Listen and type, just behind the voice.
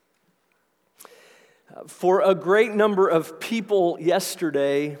For a great number of people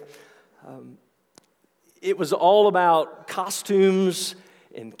yesterday, it was all about costumes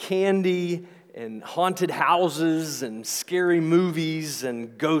and candy and haunted houses and scary movies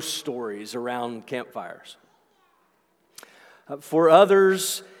and ghost stories around campfires. For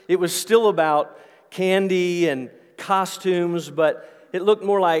others, it was still about candy and costumes, but it looked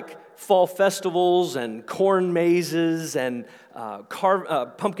more like fall festivals and corn mazes and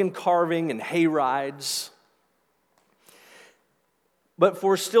pumpkin carving and hay rides. But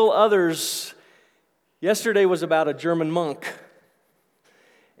for still others, yesterday was about a German monk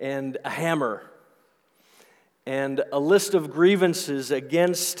and a hammer and a list of grievances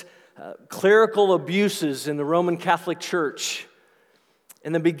against clerical abuses in the Roman Catholic Church,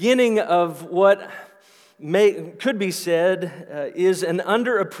 and the beginning of what could be said is an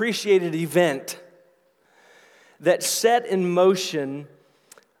underappreciated event that set in motion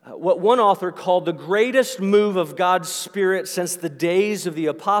what one author called the greatest move of God's Spirit since the days of the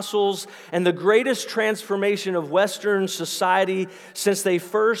apostles and the greatest transformation of Western society since they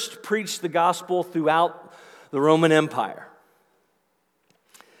first preached the gospel throughout the Roman Empire.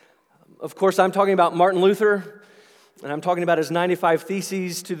 Of course, I'm talking about Martin Luther, and I'm talking about his 95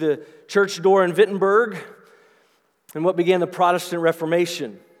 Theses to the church door in Wittenberg and what began the Protestant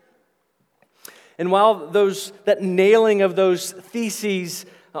Reformation. And while that nailing of those theses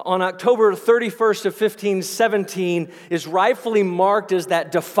on October 31st of 1517 is rightfully marked as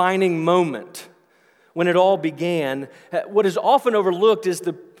that defining moment when it all began, what is often overlooked is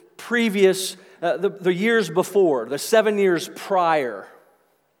the previous, the years before, the 7 years prior.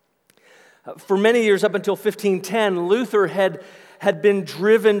 For many years up until 1510, Luther had been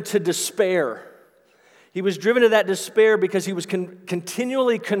driven to despair. He was driven to that despair because he was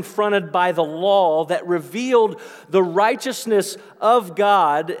continually confronted by the law that revealed the righteousness of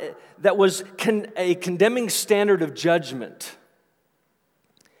God that was a condemning standard of judgment.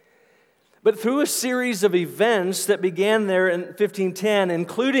 But through a series of events that began there in 1510,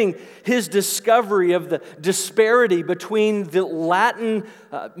 including his discovery of the disparity between the Latin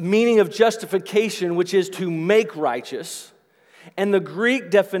meaning of justification, which is to make righteous, and the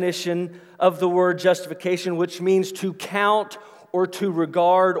Greek definition of the word justification, which means to count or to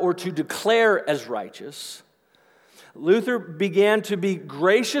regard or to declare as righteous, Luther began to be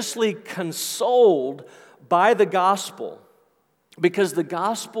graciously consoled by the gospel, because the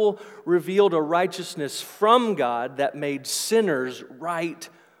gospel revealed a righteousness from God that made sinners right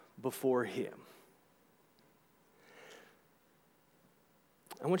before Him.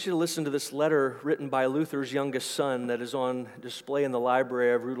 I want you to listen to this letter written by Luther's youngest son that is on display in the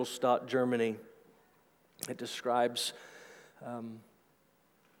library of Rudolstadt, Germany. It describes, at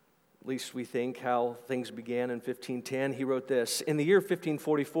least we think, how things began in 1510. He wrote this: "In the year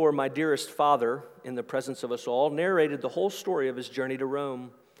 1544, my dearest father, in the presence of us all, narrated the whole story of his journey to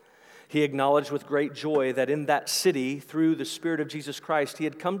Rome. He acknowledged with great joy that in that city, through the Spirit of Jesus Christ, he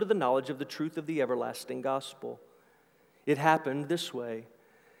had come to the knowledge of the truth of the everlasting gospel. It happened this way.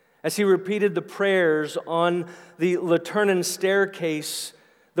 As he repeated the prayers on the Laternan staircase,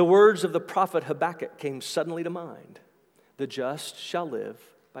 the words of the prophet Habakkuk came suddenly to mind. The just shall live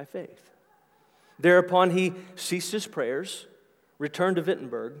by faith. Thereupon he ceased his prayers, returned to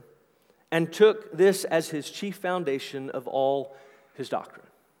Wittenberg, and took this as his chief foundation of all his doctrine."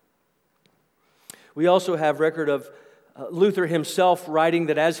 We also have record of Luther himself writing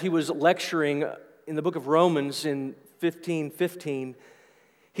that as he was lecturing in the book of Romans in 1515,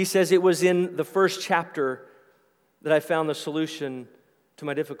 he says, "It was in the first chapter that I found the solution to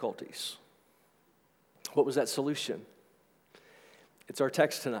my difficulties." What was that solution? It's our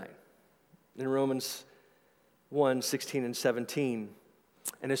text tonight in Romans 1, 16 and 17.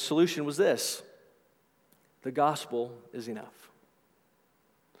 And his solution was this: the gospel is enough.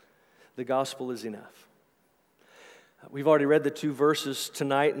 The gospel is enough. We've already read the two verses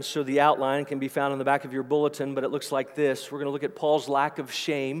tonight, and so the outline can be found on the back of your bulletin, but it looks like this. We're going to look at Paul's lack of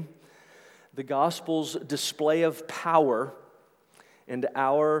shame, the gospel's display of power, and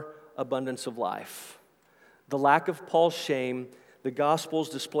our abundance of life. The lack of Paul's shame, the gospel's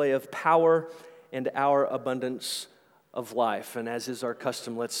display of power, and our abundance of life. And as is our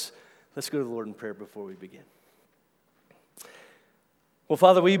custom, let's go to the Lord in prayer before we begin. Well,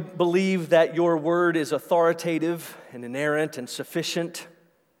 Father, we believe that your word is authoritative and inerrant and sufficient,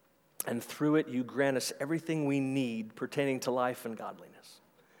 and through it you grant us everything we need pertaining to life and godliness.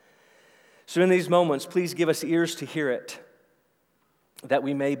 So in these moments, please give us ears to hear it, that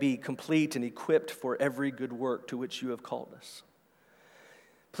we may be complete and equipped for every good work to which you have called us.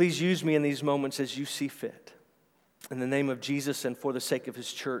 Please use me in these moments as you see fit. In the name of Jesus and for the sake of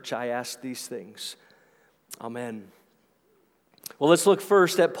his church, I ask these things. Amen. Well, let's look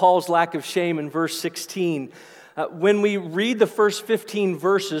first at Paul's lack of shame in verse 16. When we read the first 15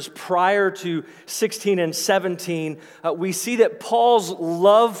 verses prior to 16 and 17, we see that Paul's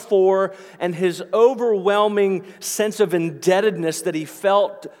love for and his overwhelming sense of indebtedness that he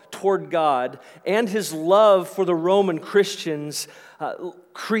felt toward God and his love for the Roman Christians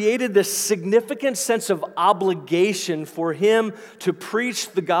created this significant sense of obligation for him to preach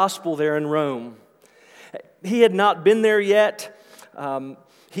the gospel there in Rome. He had not been there yet.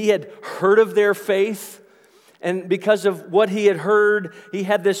 He had heard of their faith. And because of what he had heard, he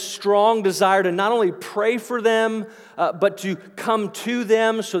had this strong desire to not only pray for them, but to come to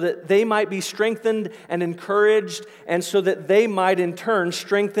them so that they might be strengthened and encouraged, and so that they might in turn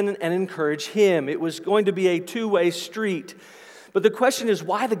strengthen and encourage him. It was going to be a two-way street. But the question is,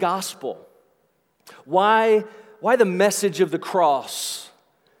 why the gospel? Why the message of the cross?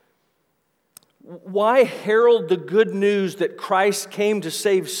 Why herald the good news that Christ came to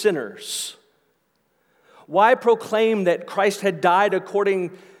save sinners? Why proclaim that Christ had died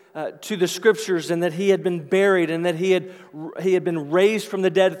according to the Scriptures and that he had been buried and that he had been raised from the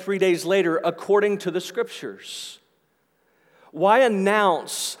dead 3 days later according to the Scriptures? Why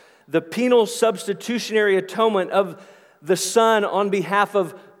announce the penal substitutionary atonement of the Son on behalf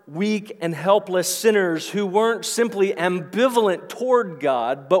of weak and helpless sinners who weren't simply ambivalent toward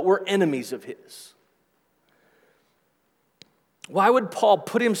God but were enemies of His? Why would Paul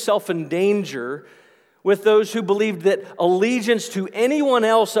put himself in danger with those who believed that allegiance to anyone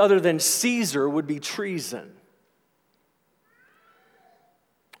else other than Caesar would be treason?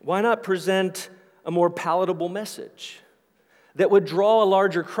 Why not present a more palatable message that would draw a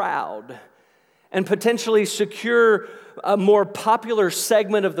larger crowd and potentially secure a more popular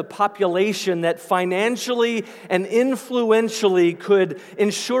segment of the population that financially and influentially could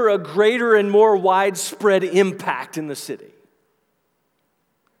ensure a greater and more widespread impact in the city?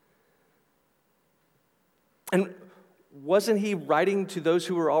 And wasn't he writing to those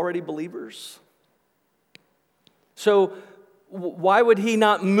who were already believers? So why would he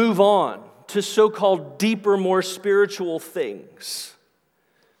not move on to so-called deeper, more spiritual things?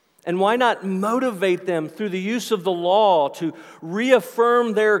 And why not motivate them through the use of the law to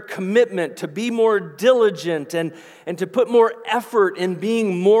reaffirm their commitment to be more diligent and to put more effort in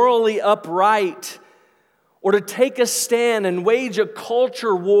being morally upright, or to take a stand and wage a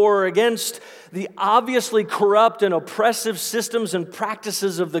culture war against the obviously corrupt and oppressive systems and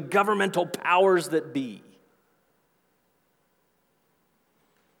practices of the governmental powers that be?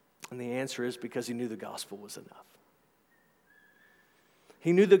 And the answer is because he knew the gospel was enough.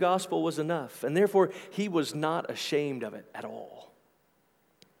 He knew the gospel was enough, and therefore he was not ashamed of it at all.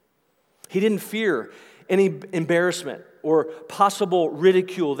 He didn't fear any embarrassment or possible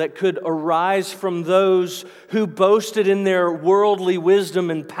ridicule that could arise from those who boasted in their worldly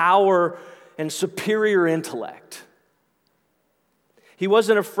wisdom and power and superior intellect. He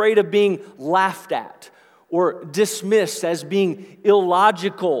wasn't afraid of being laughed at or dismissed as being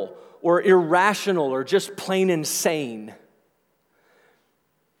illogical or irrational or just plain insane.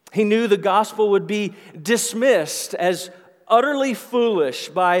 He knew the gospel would be dismissed as utterly foolish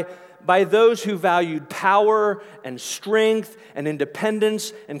by those who valued power and strength and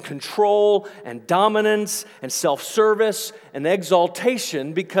independence and control and dominance and self-service and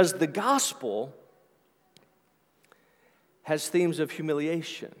exaltation, because the gospel has themes of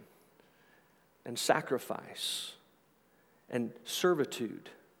humiliation and sacrifice and servitude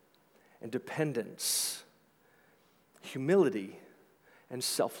and dependence, humility and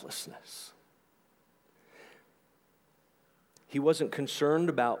selflessness. He wasn't concerned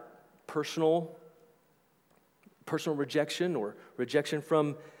about personal rejection or rejection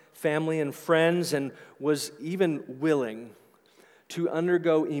from family and friends, and was even willing to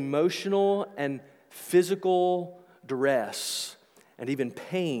undergo emotional and physical duress and even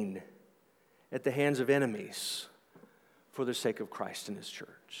pain at the hands of enemies for the sake of Christ and His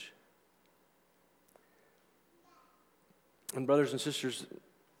church. And brothers and sisters,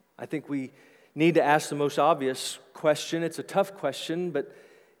 I think we need to ask the most obvious question. It's a tough question, but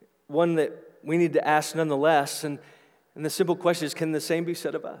one that we need to ask nonetheless. And the simple question is, can the same be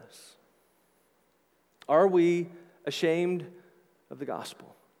said of us? Are we ashamed of the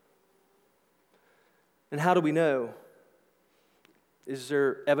gospel? And how do we know? Is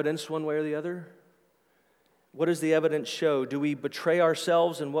there evidence one way or the other? What does the evidence show? Do we betray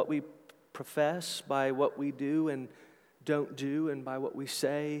ourselves in what we profess by what we do and don't do, and by what we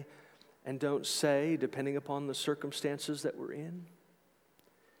say and don't say, depending upon the circumstances that we're in?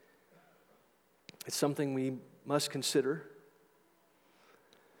 It's something we must consider.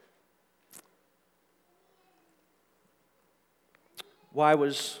 Why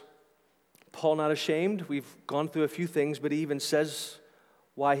was Paul not ashamed? We've gone through a few things, but he even says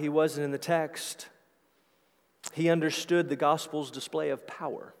why he wasn't in the text. He understood the gospel's display of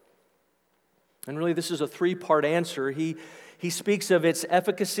power. And really, this is a three-part answer. He speaks of its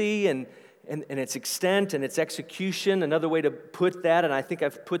efficacy and its extent and its execution. Another way to put that, and I think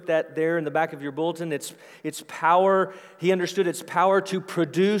I've put that there in the back of your bulletin, its power. He understood its power to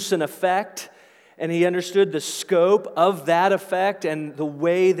produce an effect, and he understood the scope of that effect and the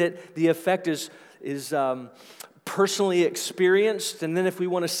way that the effect is personally experienced. And then if we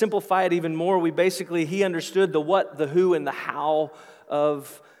want to simplify it even more, he understood the what, the who, and the how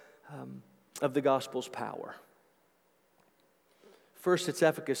of the gospel's power. First, its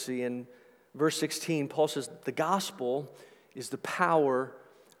efficacy. In verse 16, Paul says, the gospel is the power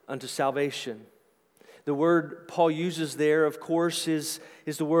unto salvation. The word Paul uses there, of course, is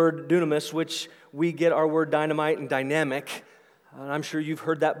the word dunamis, which we get our word dynamite and dynamic. And I'm sure you've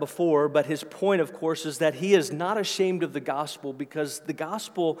heard that before, but his point, of course, is that he is not ashamed of the gospel because the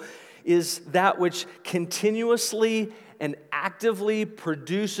gospel is that which continuously and actively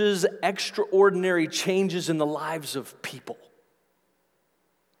produces extraordinary changes in the lives of people.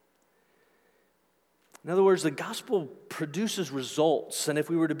 In other words, the gospel produces results, and if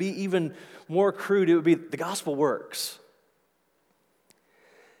we were to be even more crude, it would be the gospel works.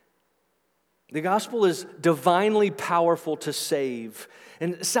 The gospel is divinely powerful to save,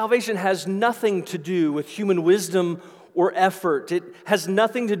 and salvation has nothing to do with human wisdom or effort. It has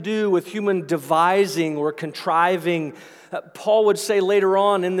nothing to do with human devising or contriving. Paul would say later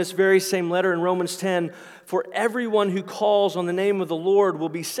on in this very same letter in Romans 10, "For everyone who calls on the name of the Lord will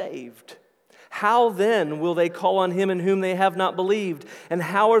be saved. How then will they call on him in whom they have not believed? And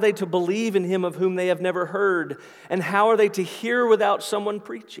how are they to believe in him of whom they have never heard? And how are they to hear without someone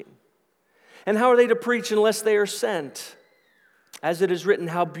preaching? And how are they to preach unless they are sent? As it is written,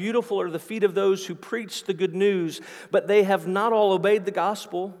 how beautiful are the feet of those who preach the good news, but they have not all obeyed the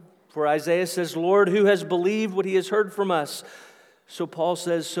gospel. For Isaiah says, Lord, who has believed what he has heard from us? So Paul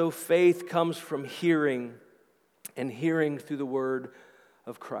says, so faith comes from hearing, and hearing through the word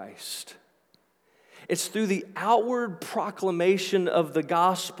of Christ." It's through the outward proclamation of the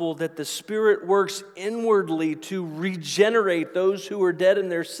gospel that the Spirit works inwardly to regenerate those who are dead in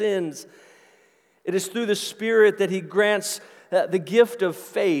their sins. It is through the Spirit that He grants the gift of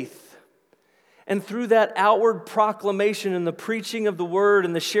faith. And through that outward proclamation and the preaching of the word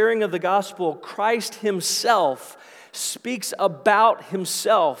and the sharing of the gospel, Christ Himself speaks about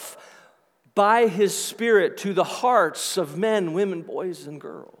Himself by His Spirit to the hearts of men, women, boys, and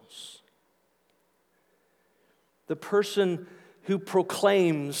girls. The person who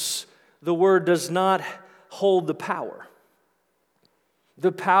proclaims the word does not hold the power.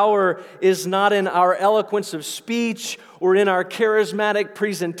 The power is not in our eloquence of speech or in our charismatic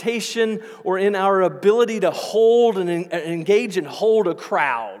presentation or in our ability to hold and engage and hold a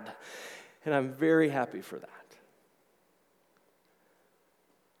crowd. And I'm very happy for that.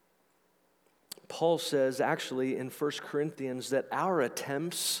 Paul says actually in 1 Corinthians that our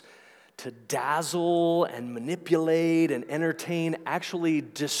attempts to dazzle and manipulate and entertain actually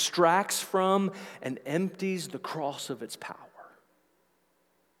distracts from and empties the cross of its power.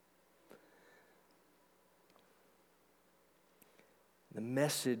 The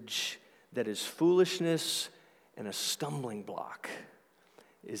message that is foolishness and a stumbling block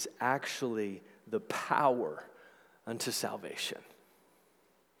is actually the power unto salvation.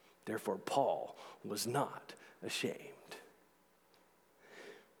 Therefore, Paul was not ashamed.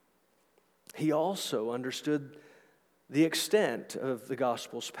 He also understood the extent of the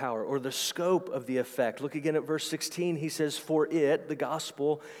gospel's power or the scope of the effect. Look again at verse 16. He says, "For it," the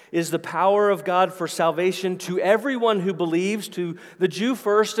gospel, "is the power of God for salvation to everyone who believes, to the Jew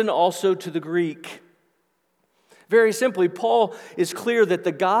first and also to the Greek." Very simply, Paul is clear that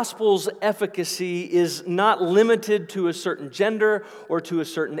the gospel's efficacy is not limited to a certain gender or to a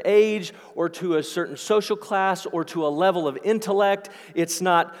certain age or to a certain social class or to a level of intellect. It's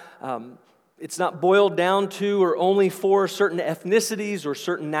not boiled down to or only for certain ethnicities or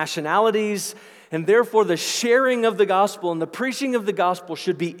certain nationalities. And therefore, the sharing of the gospel and the preaching of the gospel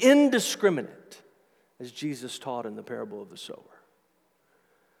should be indiscriminate, as Jesus taught in the parable of the sower.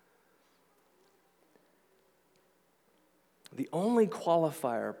 The only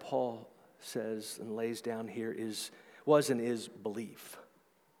qualifier Paul says and lays down here was and is belief,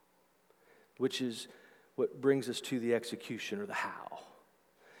 which is what brings us to the execution or the how.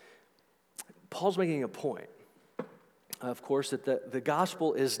 Paul's making a point, of course, that the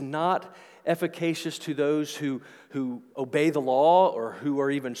gospel is not efficacious to those who obey the law or who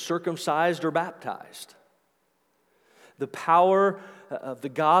are even circumcised or baptized. The power of the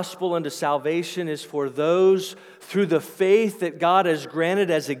gospel unto salvation is for those through the faith that God has granted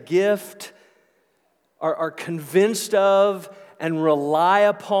as a gift, are convinced of and rely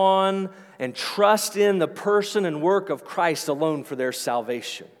upon and trust in the person and work of Christ alone for their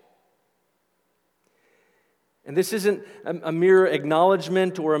salvation. And this isn't a mere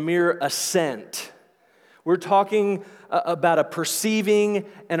acknowledgement or a mere assent. We're talking about a perceiving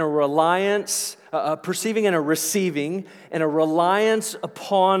and a reliance, a perceiving and a receiving, and a reliance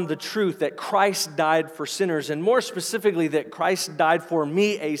upon the truth that Christ died for sinners, and more specifically that Christ died for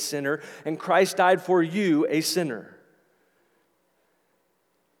me, a sinner, and Christ died for you, a sinner.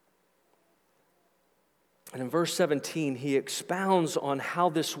 And in verse 17, he expounds on how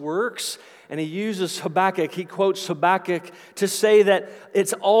this works, and he uses Habakkuk. He quotes Habakkuk to say that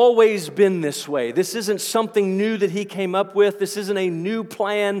it's always been this way. This isn't something new that he came up with. This isn't a new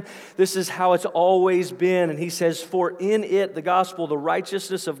plan. This is how it's always been. And he says, "For in it, the gospel, the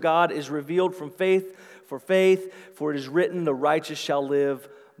righteousness of God is revealed from faith, for it is written, the righteous shall live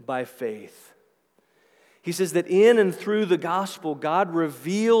by faith." He says that in and through the gospel, God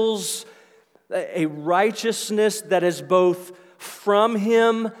reveals a righteousness that is both from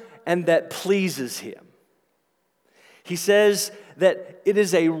Him and that pleases Him. He says that it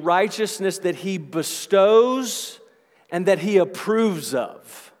is a righteousness that He bestows and that He approves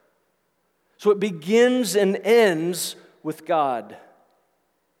of. So it begins and ends with God.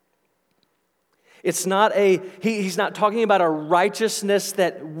 It's not he's not talking about a righteousness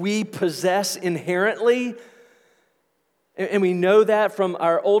that we possess inherently. And we know that from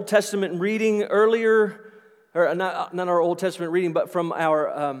our Old Testament reading earlier, or not our Old Testament reading, but from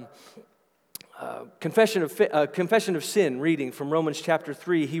our confession of sin reading from Romans chapter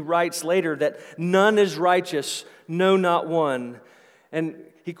 3. He writes later that none is righteous, no, not one. And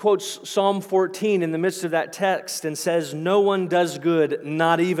he quotes Psalm 14 in the midst of that text and says, "No one does good,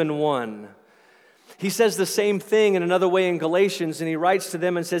 not even one." He says the same thing in another way in Galatians, and he writes to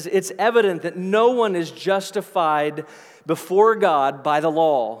them and says, "It's evident that no one is justified before God by the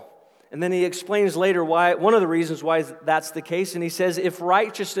law." And then he explains later why, one of the reasons why that's the case, and he says, if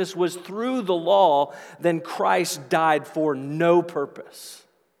righteousness was through the law, then Christ died for no purpose.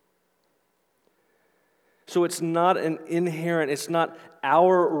 So it's not an inherent, it's not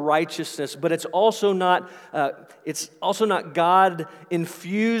our righteousness, but it's also not God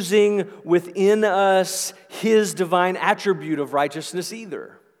infusing within us His divine attribute of righteousness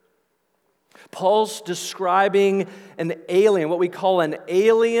either. Paul's describing an alien, what we call an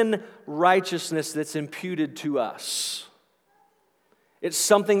alien righteousness that's imputed to us. It's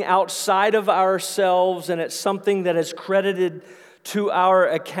something outside of ourselves, and it's something that is credited to our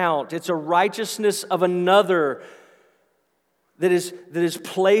account. It's a righteousness of another that is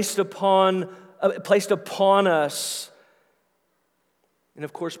placed upon us. And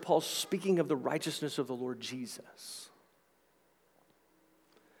of course, Paul's speaking of the righteousness of the Lord Jesus.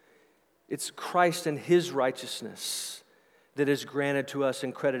 It's Christ and His righteousness that is granted to us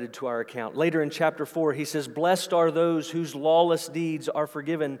and credited to our account. Later in chapter 4, he says, "Blessed are those whose lawless deeds are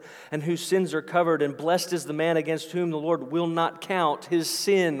forgiven and whose sins are covered, and blessed is the man against whom the Lord will not count his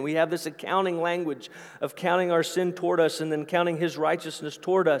sin." We have this accounting language of counting our sin toward us and then counting His righteousness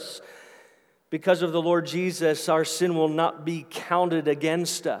toward us. Because of the Lord Jesus, our sin will not be counted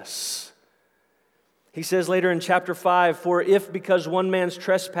against us. He says later in chapter 5, "For if because one man's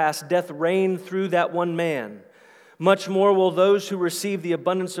trespass death reigned through that one man, much more will those who receive the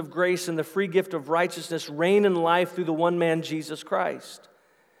abundance of grace and the free gift of righteousness reign in life through the one man, Jesus Christ.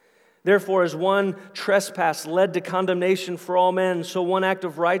 Therefore, as one trespass led to condemnation for all men, so one act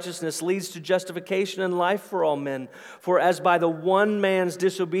of righteousness leads to justification and life for all men. For as by the one man's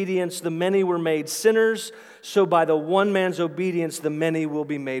disobedience the many were made sinners, so by the one man's obedience the many will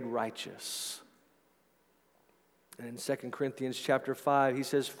be made righteous." And in 2 Corinthians chapter 5, he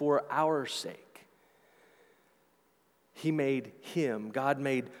says, "For our sake, He made Him," God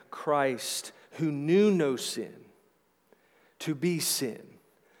made Christ, "who knew no sin, to be sin,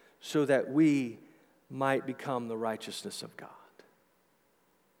 so that we might become the righteousness of God."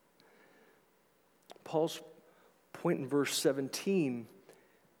 Paul's point in verse 17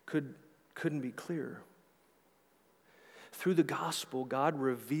 couldn't be clearer. Through the gospel, God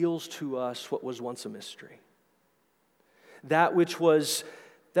reveals to us what was once a mystery. That which was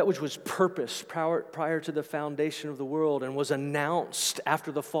purposed prior to the foundation of the world and was announced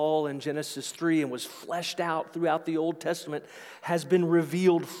after the fall in Genesis 3 and was fleshed out throughout the Old Testament has been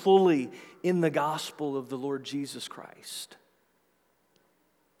revealed fully in the gospel of the Lord Jesus Christ.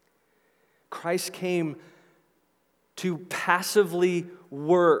 Christ came to passively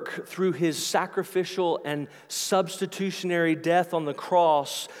work through his sacrificial and substitutionary death on the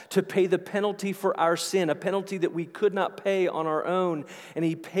cross to pay the penalty for our sin, a penalty that we could not pay on our own. And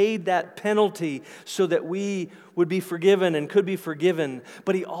he paid that penalty so that we would be forgiven and could be forgiven.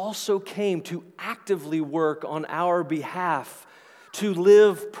 But he also came to actively work on our behalf, to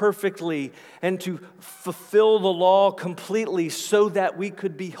live perfectly and to fulfill the law completely so that we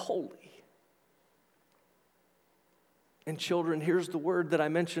could be holy. And children, here's the word that I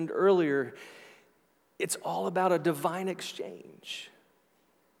mentioned earlier. It's all about a divine exchange.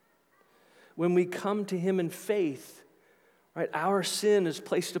 When we come to him in faith, right, our sin is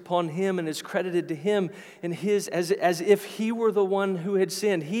placed upon him and is credited to him, and his as if he were the one who had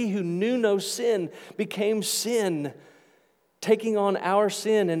sinned. He who knew no sin became sin, taking on our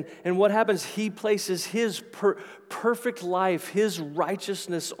sin. And what happens? He places his perfect life, his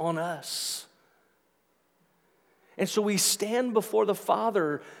righteousness on us. And so we stand before the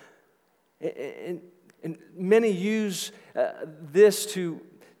Father, and many use this to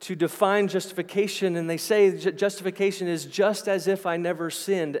define justification, and they say justification is just as if I never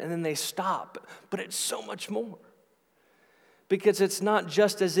sinned, and then they stop. But it's so much more. Because it's not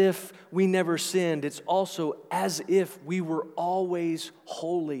just as if we never sinned, it's also as if we were always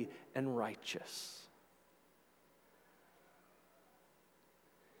holy and righteous.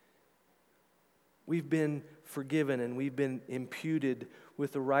 We've been forgiven and we've been imputed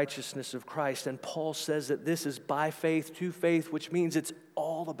with the righteousness of Christ. And Paul says that this is by faith to faith, which means it's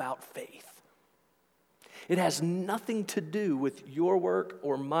all about faith. It has nothing to do with your work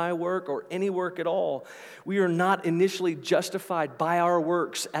or my work or any work at all. We are not initially justified by our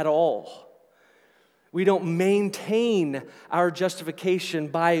works at all. We don't maintain our justification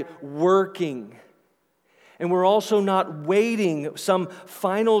by working. And we're also not waiting some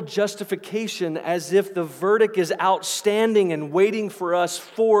final justification as if the verdict is outstanding and waiting for us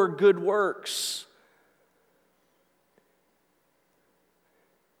for good works.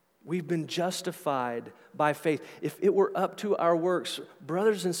 We've been justified by faith. If it were up to our works,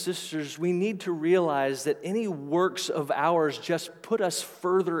 brothers and sisters, we need to realize that any works of ours just put us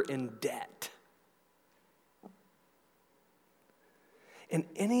further in debt. And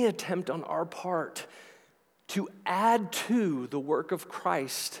any attempt on our part to add to the work of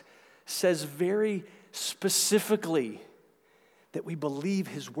Christ says very specifically that we believe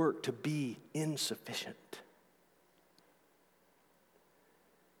his work to be insufficient.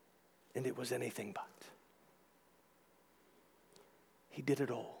 And it was anything but. He did it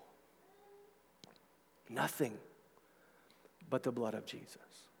all. Nothing but the blood of Jesus.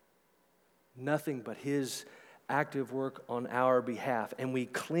 Nothing but his active work on our behalf. And we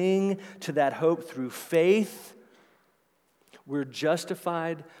cling to that hope through faith. We're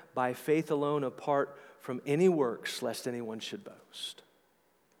justified by faith alone, apart from any works, lest anyone should boast.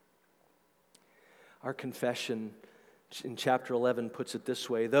 Our confession in chapter 11 puts it this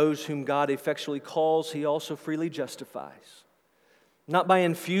way: those whom God effectually calls, he also freely justifies. Not by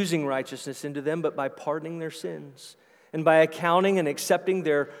infusing righteousness into them, but by pardoning their sins, and by accounting and accepting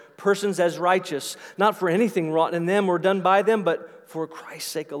their persons as righteous, not for anything wrought in them or done by them, but for Christ's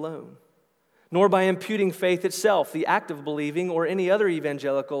sake alone. Nor by imputing faith itself, the act of believing, or any other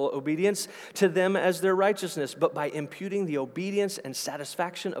evangelical obedience to them as their righteousness, but by imputing the obedience and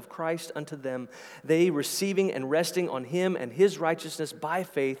satisfaction of Christ unto them, they receiving and resting on him and his righteousness by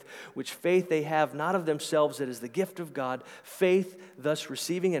faith, which faith they have not of themselves, it is the gift of God. Faith, thus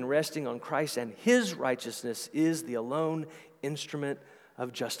receiving and resting on Christ and his righteousness, is the alone instrument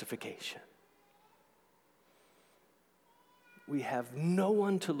of justification. We have no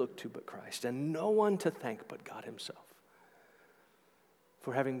one to look to but Christ, and no one to thank but God himself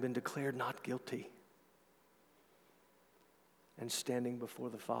for having been declared not guilty and standing before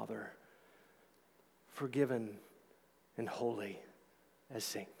the Father forgiven and holy as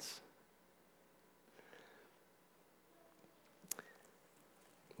saints.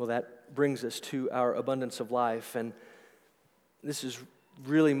 Well, that brings us to our abundance of life, and this is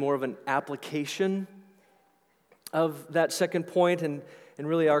really more of an application of that second point and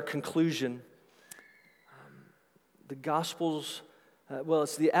really our conclusion. The Gospels,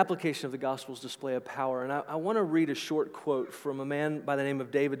 it's the application of the Gospel's display of power. And I want to read a short quote from a man by the name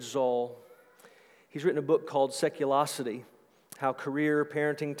of David Zoll. He's written a book called Seculosity: How Career,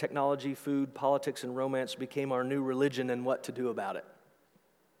 Parenting, Technology, Food, Politics, and Romance Became Our New Religion and What to Do About It.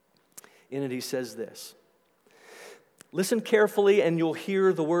 In it he says this: listen carefully and you'll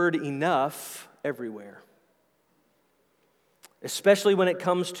hear the word enough everywhere. Especially when it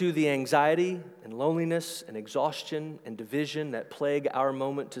comes to the anxiety and loneliness and exhaustion and division that plague our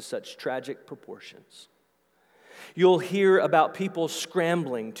moment to such tragic proportions. You'll hear about people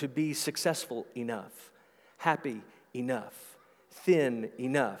scrambling to be successful enough, happy enough, thin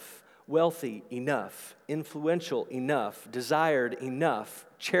enough, wealthy enough, influential enough, desired enough,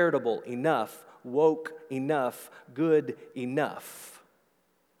 charitable enough, woke enough, good enough.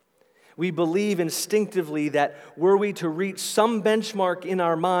 We believe instinctively that were we to reach some benchmark in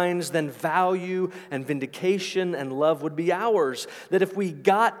our minds, then value and vindication and love would be ours. That if we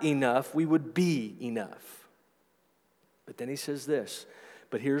got enough, we would be enough. But then he says this,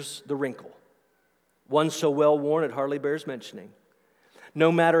 but here's the wrinkle. One so well worn it hardly bears mentioning.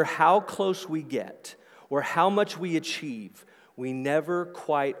 No matter how close we get or how much we achieve, we never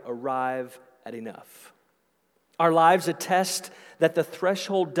quite arrive at enough. Our lives attest that the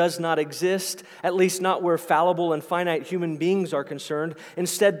threshold does not exist, at least not where fallible and finite human beings are concerned.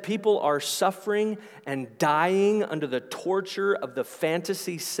 Instead, people are suffering and dying under the torture of the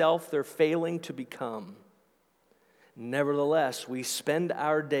fantasy self they're failing to become. Nevertheless, we spend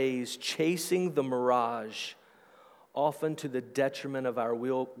our days chasing the mirage, often to the detriment of our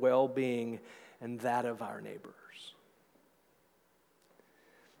well-being and that of our neighbors.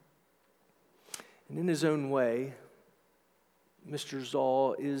 And in his own way, Mr.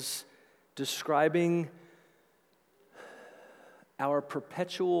 Zoll is describing our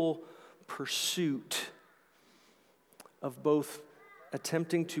perpetual pursuit of both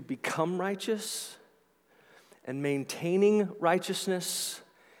attempting to become righteous and maintaining righteousness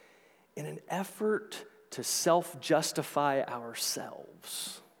in an effort to self-justify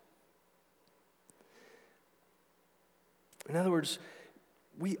ourselves. In other words,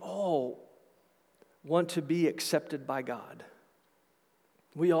 we all want to be accepted by God.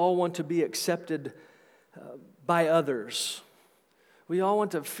 We all want to be accepted by others. We all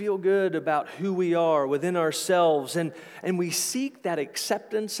want to feel good about who we are within ourselves, and we seek that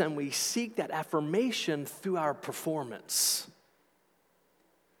acceptance and we seek that affirmation through our performance.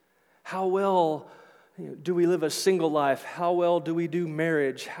 How well do we live a single life? How well do we do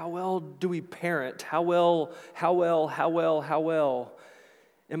marriage? How well do we parent? How well?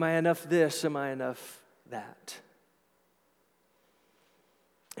 Am I enough this? Am I enough that?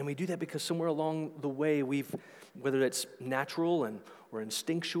 And we do that because somewhere along the way whether it's natural or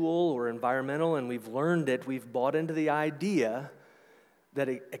instinctual or environmental, and we've learned it, we've bought into the idea that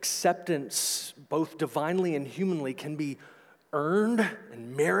acceptance, both divinely and humanly, can be earned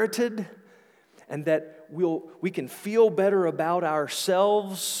and merited, and that we can feel better about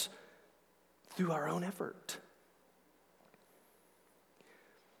ourselves through our own effort.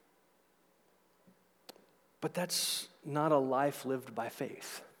 But that's not a life lived by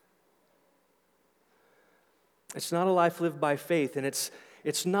faith. It's not a life lived by faith, and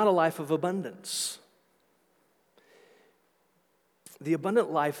it's not a life of abundance. The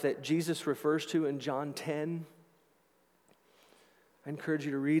abundant life that Jesus refers to in John 10, I encourage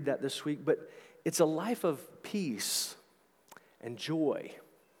you to read that this week, but it's a life of peace and joy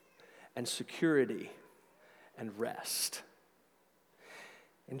and security and rest.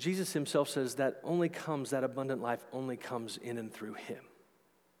 And Jesus himself says that abundant life only comes in and through him.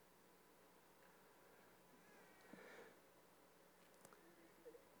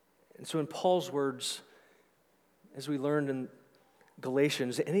 And so in Paul's words, as we learned in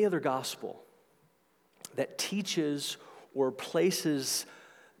Galatians, any other gospel that teaches or places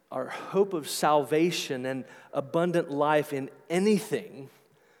our hope of salvation and abundant life in anything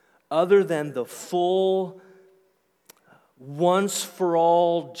other than the full,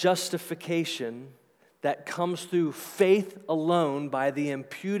 once-for-all justification that comes through faith alone by the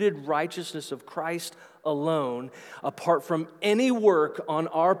imputed righteousness of Christ alone, apart from any work on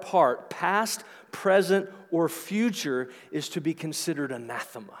our part, past, present, or future, is to be considered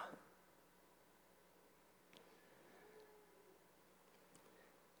anathema.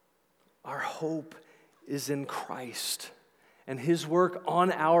 Our hope is in Christ and his work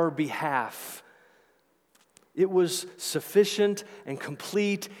on our behalf. It was sufficient and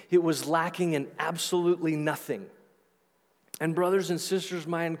complete. It was lacking in absolutely nothing. And brothers and sisters,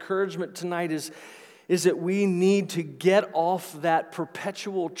 my encouragement tonight is that we need to get off that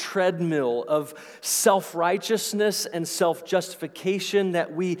perpetual treadmill of self-righteousness and self-justification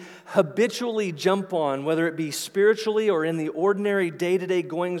that we habitually jump on, whether it be spiritually or in the ordinary day-to-day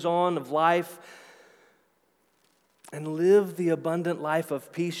goings-on of life, and live the abundant life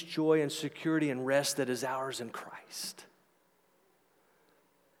of peace, joy, and security and rest that is ours in Christ.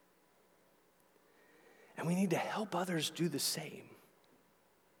 And we need to help others do the same.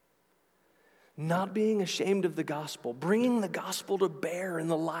 Not being ashamed of the gospel, bringing the gospel to bear in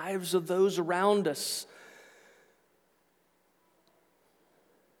the lives of those around us.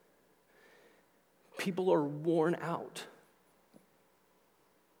 people are worn out.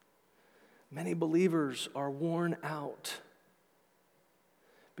 Many believers are worn out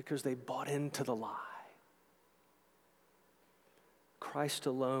because they bought into the lie. Christ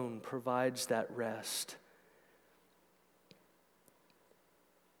alone provides that rest.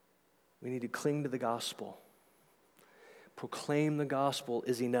 We need to cling to the gospel. Proclaim the gospel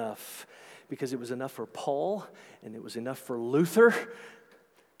is enough, because it was enough for Paul and it was enough for Luther.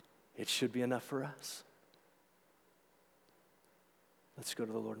 It should be enough for us. Let's go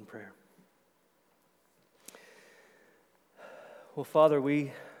to the Lord in prayer. Well, Father,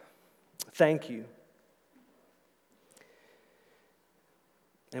 we thank you.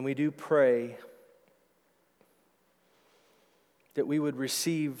 And we do pray that we would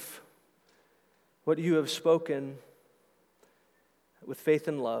receive what you have spoken with faith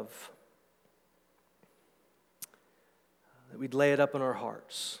and love, that we'd lay it up in our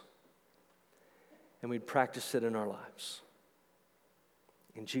hearts and we'd practice it in our lives.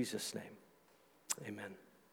 In Jesus' name, amen.